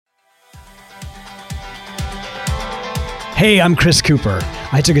Hey, I'm Chris Cooper.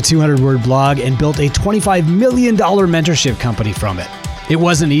 I took a 200-word blog and built a $25 million mentorship company from it. It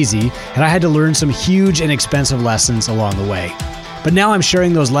wasn't easy, and I had to learn some huge and expensive lessons along the way. But now I'm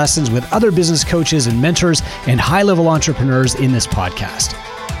sharing those lessons with other business coaches and mentors and high-level entrepreneurs in this podcast.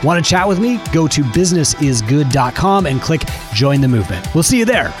 Want to chat with me? Go to businessisgood.com and click Join the Movement. We'll see you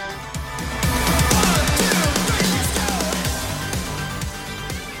there.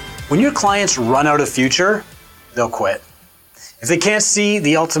 When your clients run out of future, they'll quit. If they can't see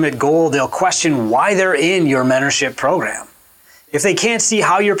the ultimate goal, they'll question why they're in your mentorship program. If they can't see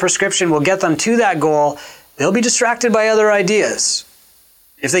how your prescription will get them to that goal, they'll be distracted by other ideas.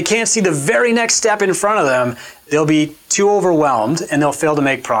 If they can't see the very next step in front of them, they'll be too overwhelmed and they'll fail to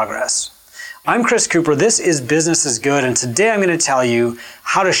make progress. I'm Chris Cooper. This is Business is Good, and today I'm going to tell you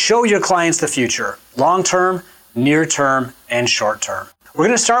how to show your clients the future, long-term, near-term, and short-term. We're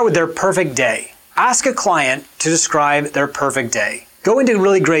going to start with their perfect day. Ask a client to describe their perfect day. Go into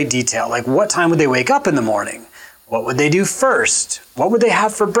really great detail, like what time would they wake up in the morning? What would they do first? What would they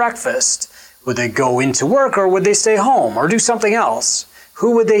have for breakfast? Would they go into work or would they stay home or do something else?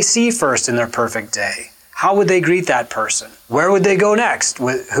 Who would they see first in their perfect day? How would they greet that person? Where would they go next?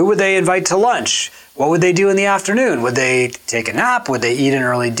 Who would they invite to lunch? What would they do in the afternoon? Would they take a nap? Would they eat an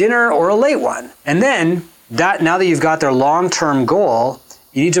early dinner or a late one? And then, now that you've got their long-term goal,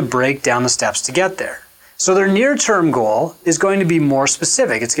 you need to break down the steps to get there. So their near-term goal is going to be more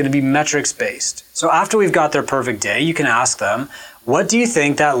specific. It's going to be metrics-based. So after we've got their perfect day, you can ask them, what do you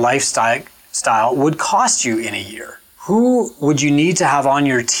think that lifestyle would cost you in a year? Who would you need to have on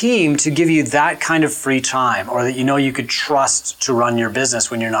your team to give you that kind of free time, or that you know you could trust to run your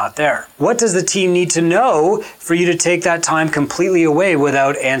business when you're not there? What does the team need to know for you to take that time completely away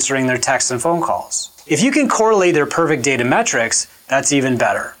without answering their texts and phone calls? If you can correlate their perfect day to metrics, that's even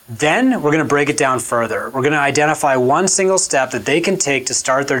better. Then we're going to break it down further. We're going to identify one single step that they can take to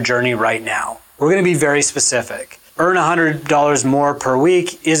start their journey right now. We're going to be very specific. Earn $100 more per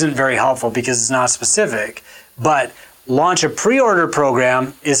week isn't very helpful because it's not specific, but launch a pre-order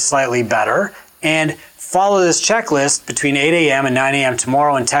program is slightly better, and follow this checklist between 8 a.m. and 9 a.m.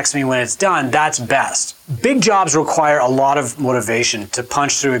 tomorrow and text me when it's done. That's best. Big jobs require a lot of motivation to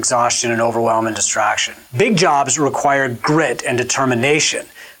punch through exhaustion and overwhelm and distraction. Big jobs require grit and determination.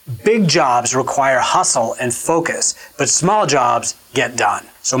 Big jobs require hustle and focus, but small jobs get done.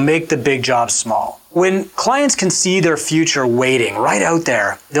 So make the big jobs small. When clients can see their future waiting right out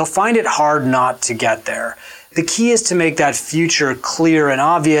there, they'll find it hard not to get there. The key is to make that future clear and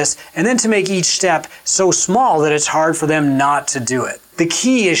obvious, and then to make each step so small that it's hard for them not to do it. The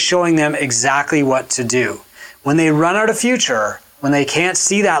key is showing them exactly what to do. When they run out of future, when they can't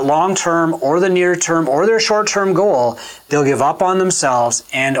see that long-term or the near-term or their short-term goal, they'll give up on themselves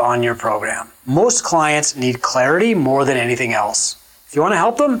and on your program. Most clients need clarity more than anything else. If you want to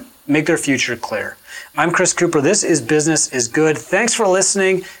help them, make their future clear. I'm Chris Cooper. This is Business is Good. Thanks for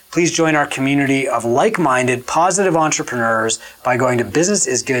listening. Please join our community of like-minded, positive entrepreneurs by going to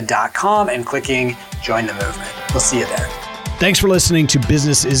businessisgood.com and clicking Join the Movement. We'll see you there. Thanks for listening to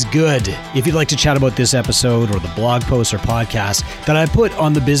Business is Good. If you'd like to chat about this episode or the blog posts or podcasts that I put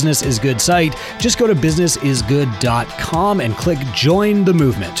on the Business is Good site, just go to businessisgood.com and click Join the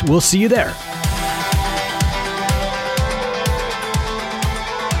Movement. We'll see you there.